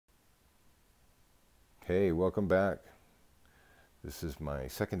Hey, welcome back. This is my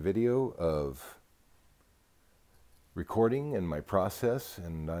second video of recording and my process,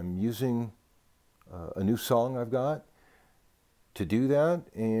 and I'm using a new song I've got to do that,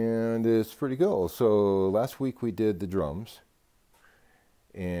 and it's pretty cool. So last week we did the drums,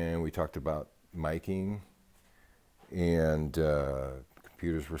 and we talked about miking, and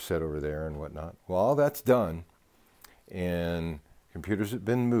computers were set over there and whatnot. Well, all that's done, and computers have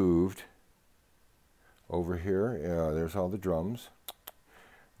been moved over here. There's all the drums.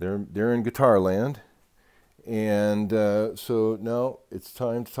 They're in guitar land, and so now it's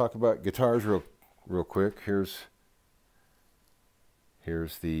time to talk about guitars real quick. Here's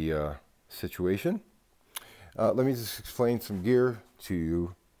the situation. Let me just explain some gear to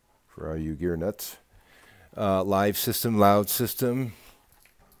you for all you gear nuts. Live system, loud system,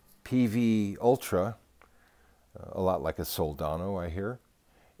 PV Ultra, a lot like a Soldano, I hear.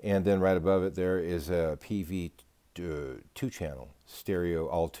 And then right above it there is a PV 2-channel stereo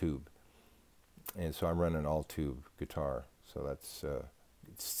all tube, and so I'm running all tube guitar, so that's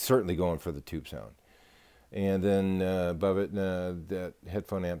it's certainly going for the tube sound. And then above it, that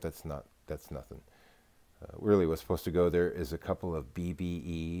headphone amp, that's nothing. Really, what's supposed to go there is a couple of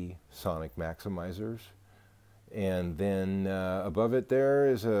BBE sonic maximizers, and then above it there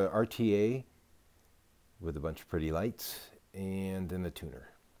is a RTA with a bunch of pretty lights, and then a tuner.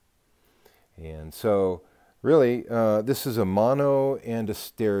 And so really this is a mono and a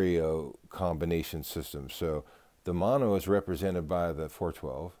stereo combination system. So the mono is represented by the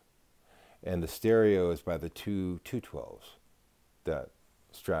 412, and the stereo is by the two 212s that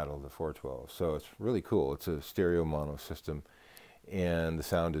straddle the 412. So it's really cool. It's a stereo mono system, and the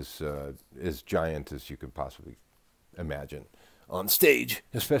sound is as giant as you can possibly imagine on stage,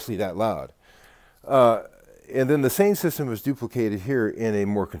 especially that loud. And then the same system is duplicated here in a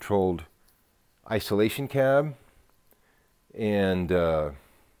more controlled isolation cab, and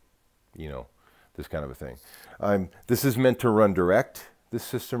you know, this kind of a thing. This is meant to run direct, this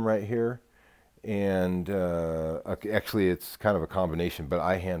system right here, and actually it's kind of a combination, but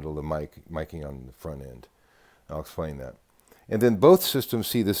I handle the miking on the front end. I'll explain that. And then both systems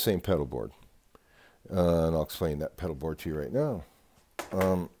see the same pedal board, and I'll explain that pedal board to you right now.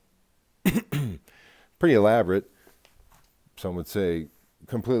 Pretty elaborate, some would say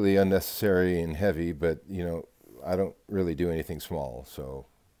completely unnecessary and heavy, but you know, I don't really do anything small. So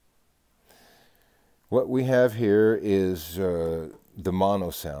what we have here is the mono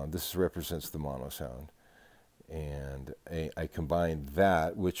sound. This represents the mono sound, and I combined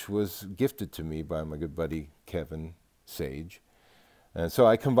that, which was gifted to me by my good buddy Kevin Sage, and so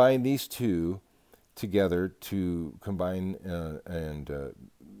I combined these two together to combine and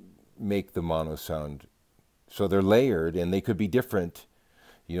make the mono sound. So they're layered, and they could be different.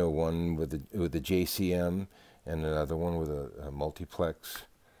 You know, one with the JCM and another one with a multiplex,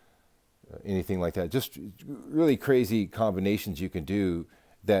 anything like that. Just really crazy combinations you can do.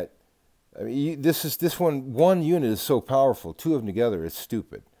 That, I mean, this one unit is so powerful. Two of them together, it's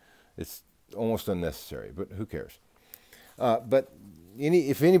stupid. It's almost unnecessary, but who cares? But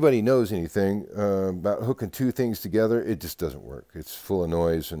if anybody knows anything about hooking two things together, it just doesn't work. It's full of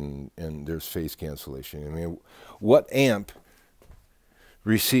noise, and there's phase cancellation. I mean, what amp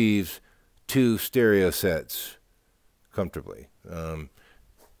receives two stereo sets comfortably?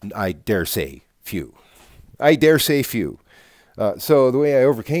 I dare say few. I dare say few. So the way I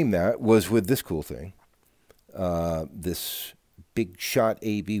overcame that was with this cool thing, this Big Shot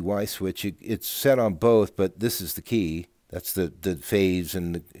ABY switch. It's set on both, but this is the key. That's the phase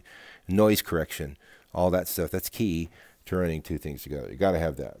and the noise correction, all that stuff. That's key to running two things together. You got to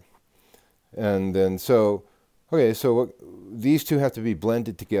have that. And then so, okay, so these two have to be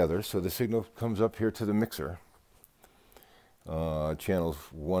blended together. So the signal comes up here to the mixer. Channels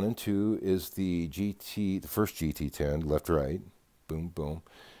 1 and 2 is the first GT10, left, right, boom, boom.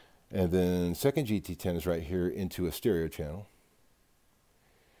 And then second GT10 is right here into a stereo channel.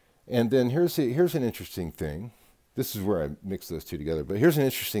 And then here's an interesting thing. This is where I mix those two together. But here's an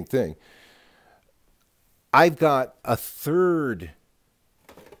interesting thing. I've got a third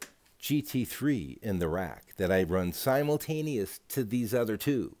GT3 in the rack that I run simultaneous to these other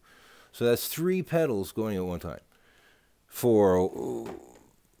two. So that's three pedals going at one time. For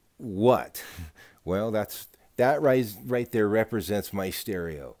what? Well, that right there represents my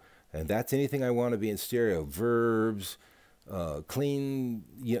stereo. And that's anything I want to be in stereo. Verbs, clean,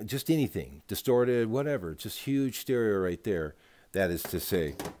 you know, just anything, distorted, whatever. Just huge stereo right there. That is to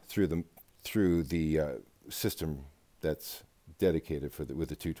say, through the system that's dedicated with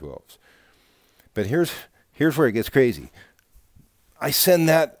the 212s. But here's where it gets crazy. I send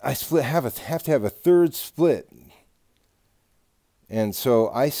that, I have to have a third split. And so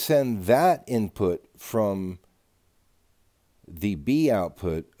I send that input from the B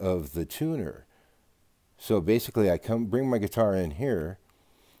output of the tuner. So basically I bring my guitar in here,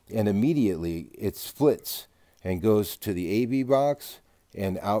 and immediately it splits and goes to the AB box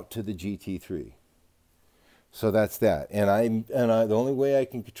and out to the GT3. So that's that. And the only way I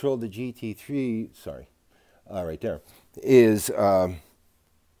can control the GT3, right there, is, that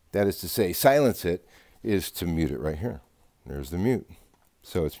is to say, silence it, is to mute it right here. There's the mute.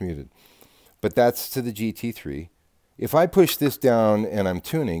 So it's muted. But that's to the GT3. If I push this down and I'm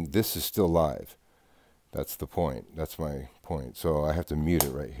tuning, this is still live. That's the point. That's my point. So I have to mute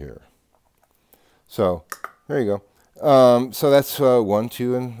it right here. So there you go. So that's 1,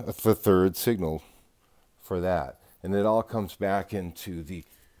 2, and the third signal for that. And it all comes back into the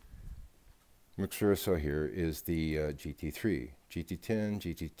mixer. So here is the GT3, GT10,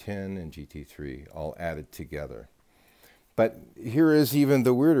 GT10, and GT3 all added together. But here is even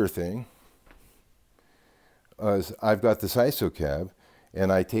the weirder thing. I've got this ISO cab,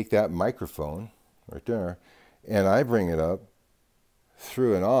 and I take that microphone right there, and I bring it up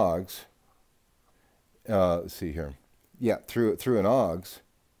through an AUX. Let's see here. Yeah, through an AUX,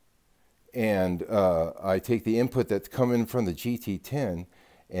 and I take the input that's coming from the GT10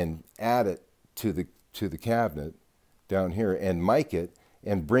 and add it to the cabinet down here, and mic it,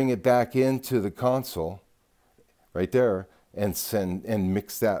 and bring it back into the console right there, and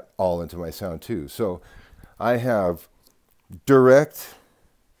mix that all into my sound too. So I have direct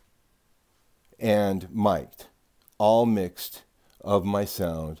and mic'd, all mixed of my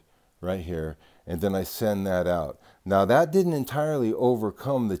sound right here, and then I send that out. Now that didn't entirely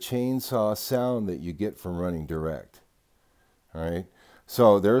overcome the chainsaw sound that you get from running direct. All right,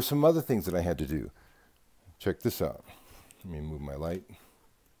 so there are some other things that I had to do. Check this out. Let me move my light.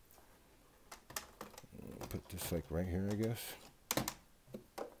 Put this like right here, I guess. Yeah,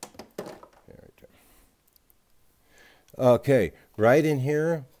 right there. Okay, right in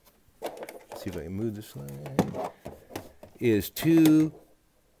here. See if I can move this line. Is 2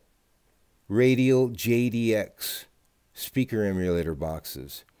 Radial JDX speaker emulator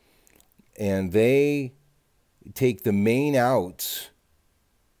boxes, and they take the main outs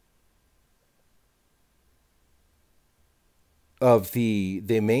of the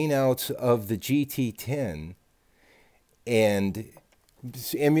GT10 and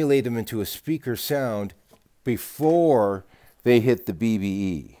emulate them into a speaker sound before they hit the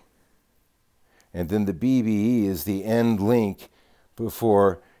BBE. And then the BBE is the end link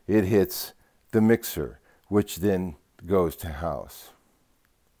before it hits the mixer, which then goes to house.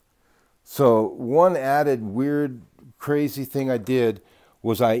 So one added weird, crazy thing I did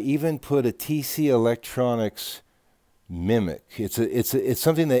was I even put a TC Electronics mimic. It's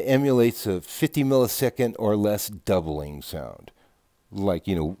something that emulates a 50 millisecond or less doubling sound. Like,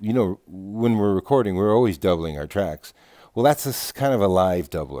 you know, when we're recording, we're always doubling our tracks. Well, that's kind of a live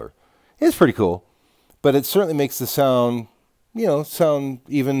doubler. It's pretty cool, but it certainly makes the sound, sound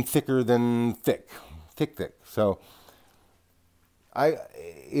even thicker than thick. So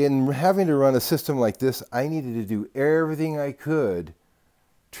in having to run a system like this, I needed to do everything I could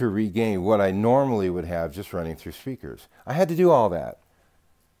to regain what I normally would have just running through speakers. I had to do all that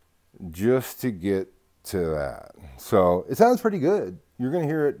just to get to that. So it sounds pretty good. You're going to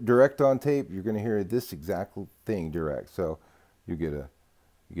hear it direct on tape. You're going to hear this exact thing direct. So you get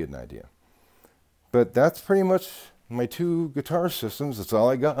an idea. But that's pretty much my 2 guitar systems. That's all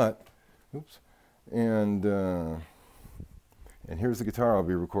I got. Oops. And here's the guitar I'll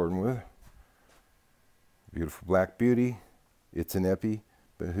be recording with. Beautiful Black Beauty. It's an Epi,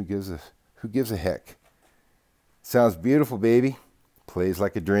 but who gives a heck? Sounds beautiful, baby. Plays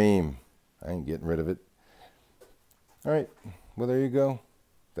like a dream. I ain't getting rid of it. All right. Well, there you go.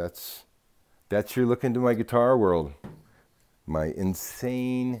 That's your look into my guitar world. My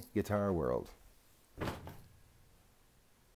insane guitar world.